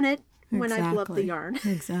 I've done it when I've loved the yarn.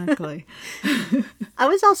 Exactly. I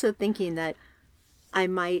was also thinking that I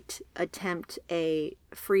might attempt a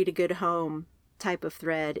free to good home type of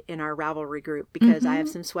thread in our Ravelry group, because I have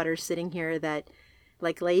some sweaters sitting here that,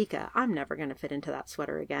 like Laika, I'm never going to fit into that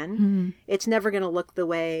sweater again. It's never going to look the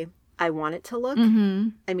way I want it to look.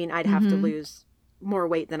 I mean, I'd have to lose more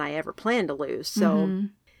weight than I ever planned to lose. So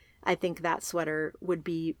I think that sweater would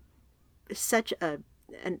be such a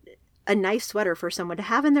nice sweater for someone to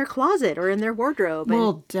have in their closet or in their wardrobe.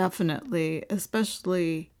 Well, definitely.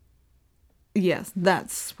 Especially, yes, that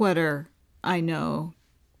sweater, I know,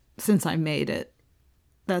 since I made it,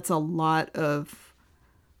 that's a lot of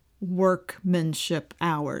workmanship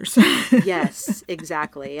hours. Yes,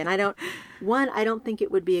 exactly. And I don't think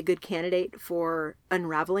it would be a good candidate for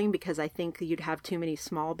unraveling, because I think you'd have too many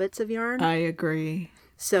small bits of yarn. I agree.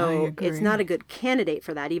 So it's not a good candidate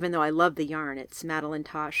for that, even though I love the yarn. It's Madeline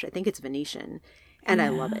Tosh. I think it's Venetian, and I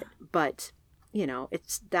love it. But, you know,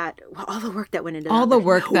 it's that, all the work that went into that. All the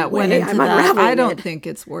work that went into that. I don't think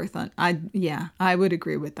it's worth it. I would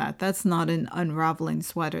agree with that. That's not an unraveling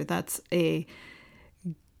sweater. That's a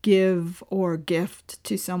give or gift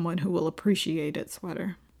to someone who will appreciate it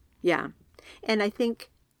sweater. Yeah. And I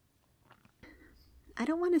think, I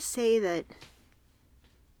don't want to say that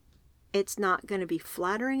it's not going to be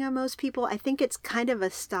flattering on most people. I think it's kind of a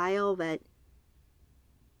style that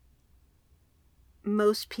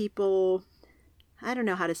most people, I don't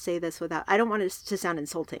know how to say this without, I don't want it to sound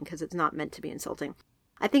insulting, because it's not meant to be insulting.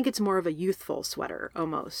 I think it's more of a youthful sweater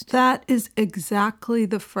almost. That is exactly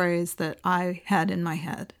the phrase that I had in my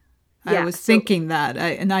head. I was thinking that,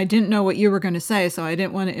 and I didn't know what you were going to say, so I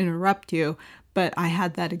didn't want to interrupt you, but I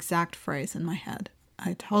had that exact phrase in my head.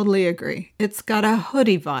 I totally agree. It's got a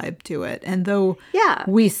hoodie vibe to it. And though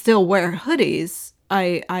we still wear hoodies,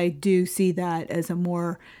 I do see that as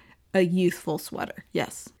a youthful sweater.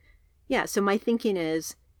 Yes. Yeah. So my thinking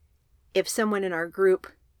is, if someone in our group,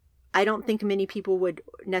 I don't think many people would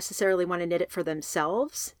necessarily want to knit it for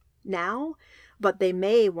themselves now, but they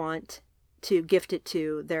may want to gift it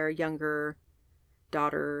to their younger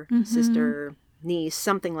daughter, sister, niece,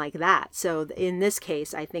 something like that. So in this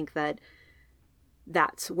case, I think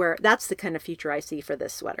that's the kind of future I see for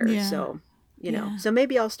this sweater. Yeah. So Yeah. So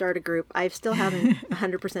maybe I'll start a group. I still haven't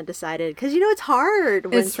 100% decided because, it's hard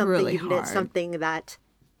when It's really you knit hard. something that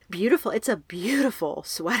beautiful. It's a beautiful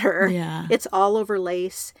sweater. Yeah. It's all over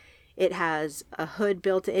lace. It has a hood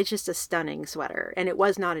built in. It's just a stunning sweater. And it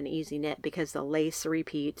was not an easy knit because the lace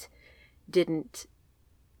repeat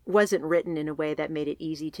wasn't written in a way that made it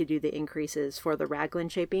easy to do the increases for the raglan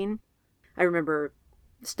shaping. I remember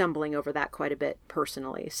stumbling over that quite a bit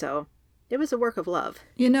personally. So it was a work of love.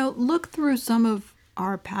 Look through some of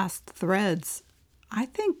our past threads. I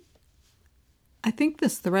think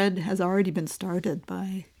this thread has already been started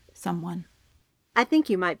by someone. I think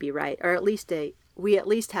you might be right. Or at least we at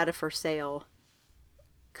least had a for sale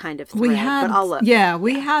kind of thread. But I'll look. Yeah,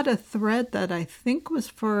 we had a thread that I think was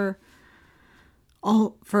for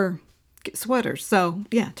sweaters. So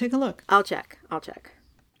yeah, take a look. I'll check.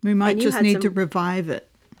 We might just need to revive it.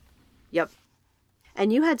 Yep.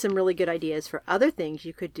 And you had some really good ideas for other things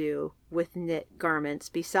you could do with knit garments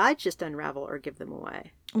besides just unravel or give them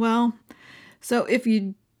away. Well, so if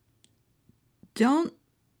you don't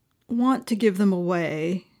want to give them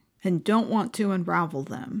away and don't want to unravel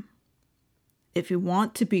them, if you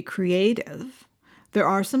want to be creative, there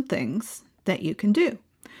are some things that you can do.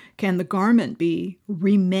 Can the garment be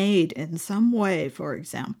remade in some way, for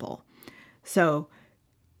example? So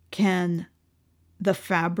can the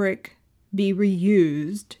fabric be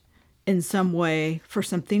reused in some way for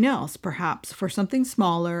something else, perhaps for something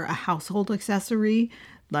smaller, a household accessory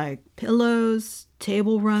like pillows,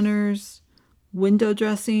 table runners, window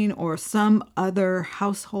dressing, or some other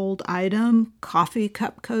household item, coffee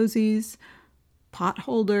cup cozies, pot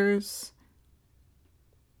holders,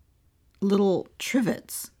 little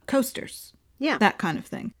trivets, coasters, that kind of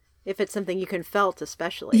thing. If it's something you can felt,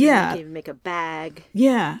 especially. Yeah. You can even make a bag.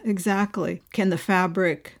 Yeah, exactly. Can the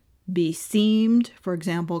fabric be seamed? For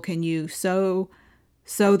example, can you sew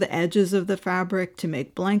the edges of the fabric to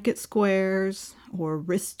make blanket squares or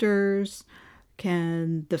wristers?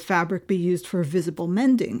 Can the fabric be used for visible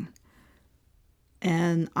mending?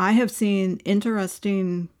 And I have seen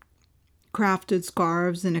interesting crafted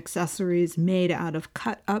scarves and accessories made out of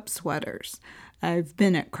cut up sweaters. I've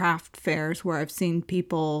been at craft fairs where I've seen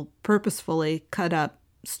people purposefully cut up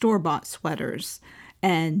store-bought sweaters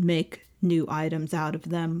and make new items out of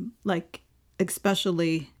them, like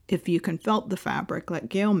especially if you can felt the fabric, like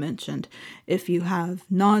Gail mentioned. If you have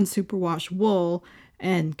non-superwash wool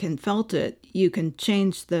and can felt it, you can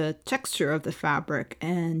change the texture of the fabric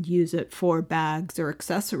and use it for bags or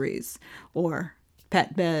accessories or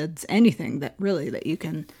pet beds, anything that you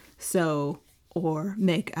can sew or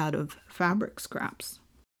make out of fabric scraps.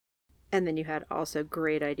 And then you had also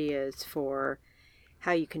great ideas for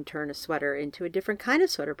how you can turn a sweater into a different kind of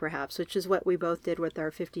sweater, perhaps, which is what we both did with our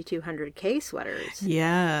 5200K sweaters.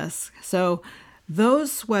 Yes. So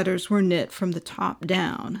those sweaters were knit from the top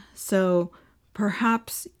down. So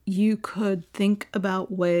perhaps you could think about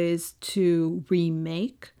ways to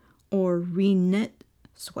remake or re-knit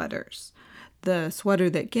sweaters. The sweater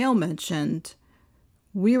that Gail mentioned,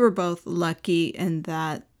 we were both lucky in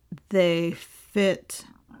that they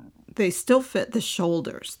still fit the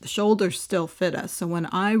shoulders. The shoulders still fit us. So when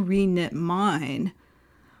I re-knit mine,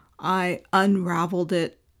 I unraveled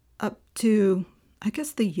it up to, I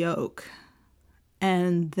guess, the yoke,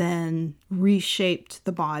 and then reshaped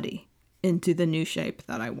the body into the new shape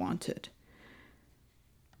that I wanted.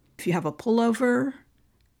 If you have a pullover,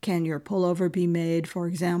 can your pullover be made, for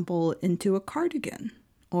example, into a cardigan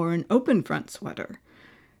or an open front sweater?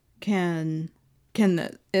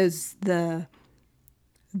 Is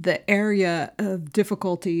the area of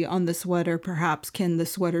difficulty on the sweater, perhaps can the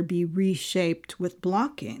sweater be reshaped with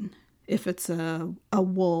blocking if it's a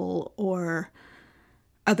wool or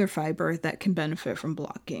other fiber that can benefit from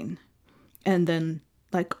blocking? And then,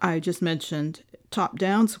 like I just mentioned,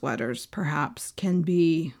 top-down sweaters perhaps can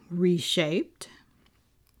be reshaped.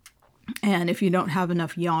 And if you don't have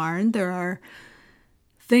enough yarn, there are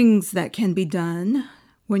things that can be done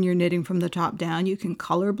when you're knitting from the top down. You can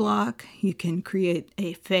color block. You can create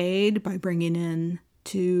a fade by bringing in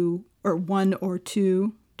one or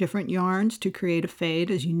two different yarns to create a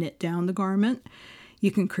fade as you knit down the garment.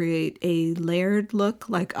 You can create a layered look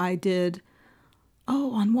like I did.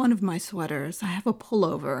 Oh, on one of my sweaters, I have a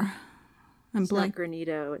pullover. It's not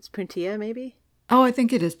granito. It's puntilla, maybe? Oh, I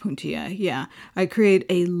think it is puntilla, yeah. I create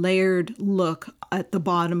a layered look at the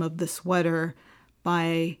bottom of the sweater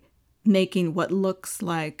by making what looks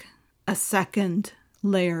like a second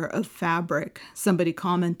layer of fabric. Somebody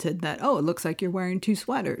commented that, oh, it looks like you're wearing two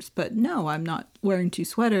sweaters. But no, I'm not wearing two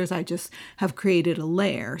sweaters. I just have created a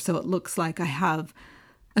layer. So it looks like I have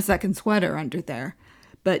a second sweater under there.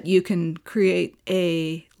 But you can create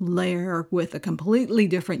a layer with a completely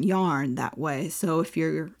different yarn that way. So if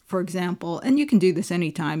you're, for example, and you can do this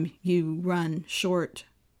anytime you run short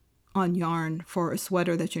on yarn for a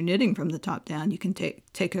sweater that you're knitting from the top down, you can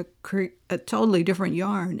take a totally different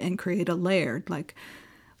yarn and create a layered, like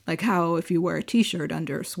how if you wear a t-shirt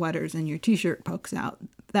under sweaters and your t-shirt pokes out,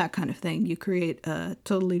 that kind of thing. You create a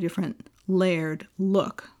totally different layered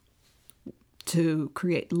look to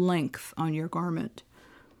create length on your garment.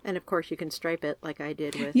 And of course, you can stripe it like I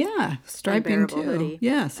did with striping too. Hoodie.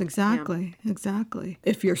 Yes, exactly, exactly.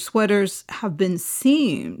 If your sweaters have been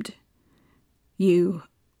seamed, you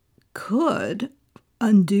could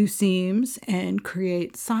undo seams and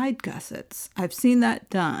create side gussets. I've seen that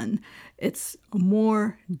done. It's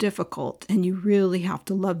more difficult, and you really have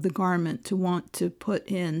to love the garment to want to put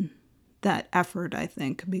in that effort, I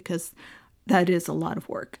think, because that is a lot of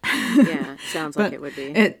work. Yeah, sounds like it would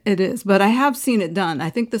be. It is, but I have seen it done. I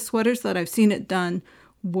think the sweaters that I've seen it done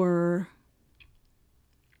were,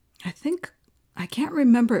 I can't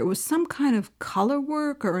remember. It was some kind of color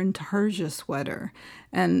work or intarsia sweater.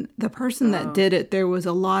 And the person that did it, there was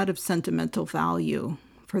a lot of sentimental value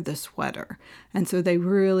for the sweater. And so they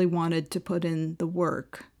really wanted to put in the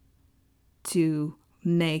work to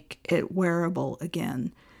make it wearable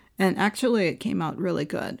again. And actually, it came out really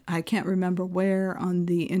good. I can't remember where on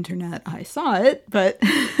the internet I saw it, but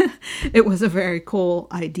it was a very cool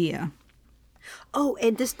idea. Oh,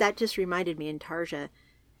 and that just reminded me, in Tarja,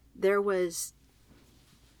 there was,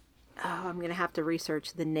 I'm going to have to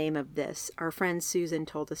research the name of this. Our friend Susan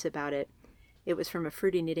told us about it. It was from a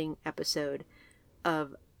Fruity Knitting episode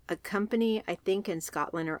of a company, I think in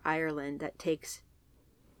Scotland or Ireland, that takes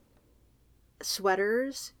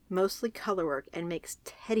sweaters, mostly colorwork, and makes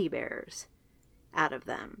teddy bears out of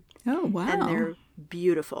them. Oh, wow. And they're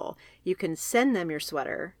beautiful. You can send them your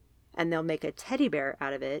sweater and they'll make a teddy bear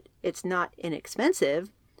out of it. It's not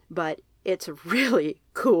inexpensive, but it's really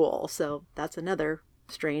cool. So that's another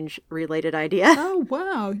strange related idea. Oh,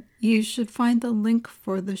 wow. You should find the link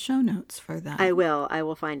for the show notes for that. I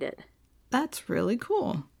will find it. That's really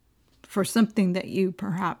cool. For something that you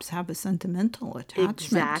perhaps have a sentimental attachment to.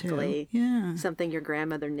 Exactly. Yeah. Something your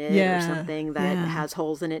grandmother knit or something that has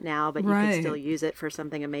holes in it now, but you can still use it for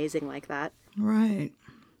something amazing like that. Right.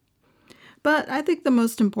 But I think the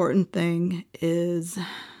most important thing is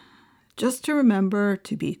just to remember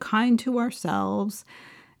to be kind to ourselves.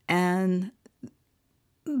 And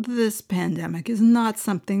this pandemic is not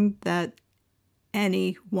something that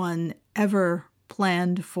anyone ever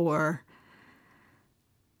planned for.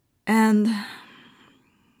 And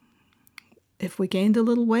if we gained a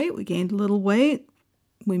little weight, we gained a little weight.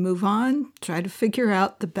 We move on, try to figure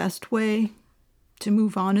out the best way to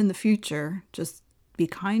move on in the future. Just be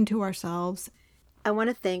kind to ourselves. I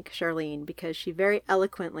want to thank Charlene because she very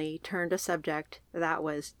eloquently turned a subject that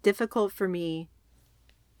was difficult for me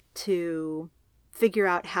to figure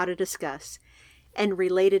out how to discuss and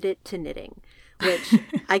related it to knitting, which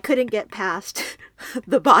I couldn't get past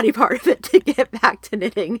the body part of it to get back to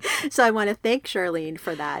knitting. So I want to thank Charlene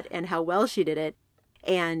for that and how well she did it.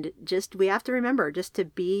 And just, we have to remember just to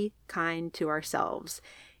be kind to ourselves.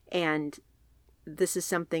 And this is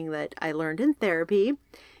something that I learned in therapy.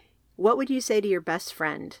 What would you say to your best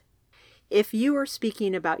friend? If you were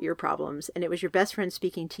speaking about your problems and it was your best friend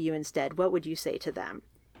speaking to you instead, what would you say to them?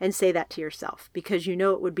 And say that to yourself, because you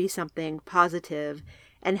know it would be something positive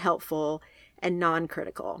and helpful and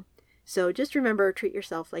non-critical. So just remember, treat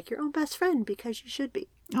yourself like your own best friend, because you should be.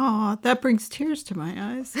 Oh, that brings tears to my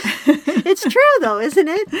eyes. It's true, though, isn't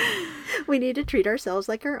it? We need to treat ourselves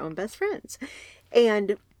like our own best friends.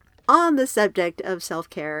 And on the subject of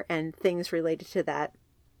self-care and things related to that,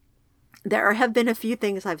 there have been a few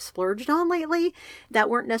things I've splurged on lately that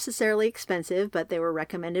weren't necessarily expensive, but they were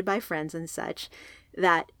recommended by friends and such,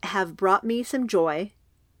 that have brought me some joy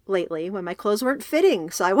lately when my clothes weren't fitting.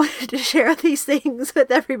 So I wanted to share these things with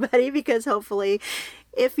everybody because hopefully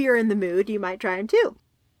if you're in the mood, you might try them too.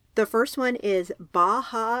 The first one is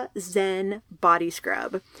Baja Zen Body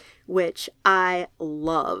Scrub, which I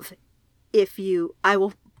love. I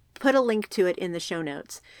will put a link to it in the show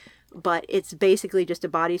notes, but it's basically just a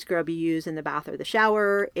body scrub you use in the bath or the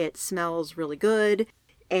shower. It smells really good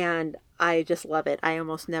and I just love it. I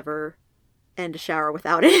almost never end a shower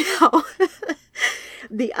without it now.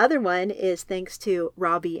 The other one is thanks to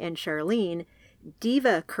Robbie and Charlene,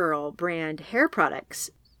 Diva Curl brand hair products.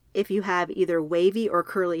 If you have either wavy or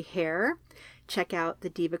curly hair, check out the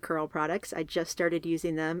Diva Curl products. I just started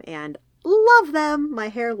using them and love them. My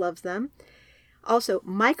hair loves them. Also,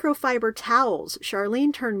 microfiber towels.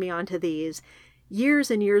 Charlene turned me on to these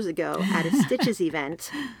years and years ago at a Stitches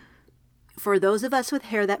event For those of us with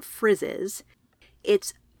hair that frizzes,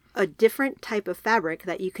 it's a different type of fabric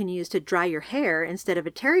that you can use to dry your hair instead of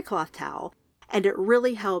a terry cloth towel, and it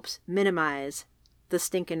really helps minimize the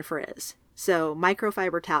stinkin' frizz. So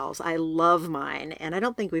microfiber towels, I love mine, and I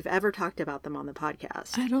don't think we've ever talked about them on the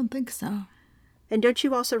podcast. I don't think so. And don't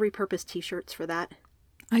you also repurpose t-shirts for that?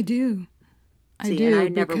 I do. I do. And I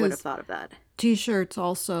never would have thought of that. T-shirts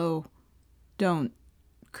also don't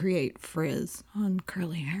create frizz on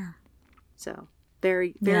curly hair. So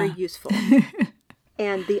very, very useful.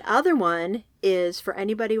 And the other one is for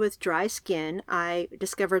anybody with dry skin. I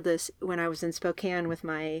discovered this when I was in Spokane with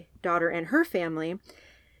my daughter and her family.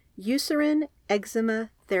 Eucerin Eczema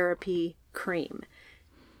Therapy Cream.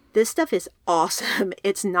 This stuff is awesome.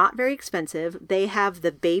 It's not very expensive. They have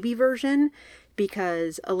the baby version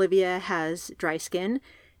because Olivia has dry skin.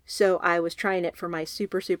 So I was trying it for my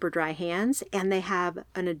super, super dry hands. And they have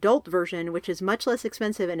an adult version, which is much less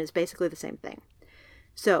expensive and is basically the same thing.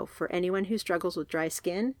 So for anyone who struggles with dry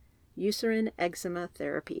skin, Eucerin Eczema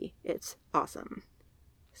Therapy. It's awesome.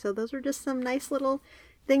 So those are just some nice little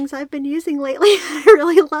things I've been using lately that I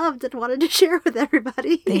really loved and wanted to share with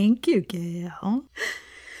everybody. Thank you, Gail.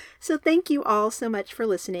 So thank you all so much for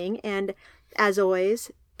listening. And as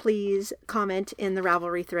always, please comment in the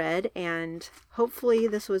Ravelry thread. And hopefully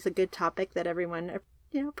this was a good topic that everyone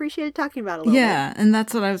appreciated talking about a little bit. Yeah, and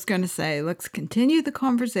that's what I was going to say. Let's continue the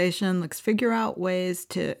conversation. Let's figure out ways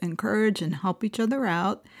to encourage and help each other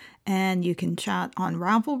out. And you can chat on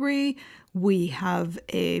Ravelry. We have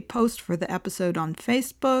a post for the episode on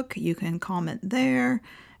Facebook. You can comment there.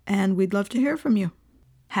 And we'd love to hear from you.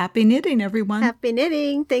 Happy knitting, everyone. Happy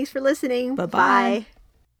knitting. Thanks for listening. Bye-bye.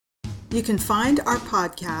 Bye. You can find our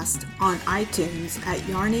podcast on iTunes at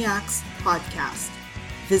Yarniacs Podcast.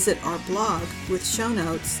 Visit our blog with show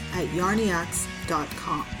notes at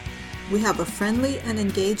yarniacs.com. We have a friendly and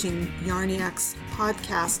engaging Yarniacs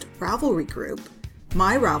podcast Ravelry group.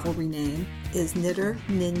 My Ravelry name is Knitter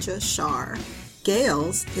Ninja Shar.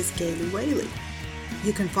 Gail's is Gaily Whaley.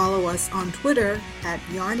 You can follow us on Twitter at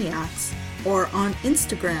Yarniacs or on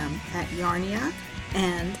Instagram at Yarniac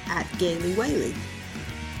and at Gaily Whaley.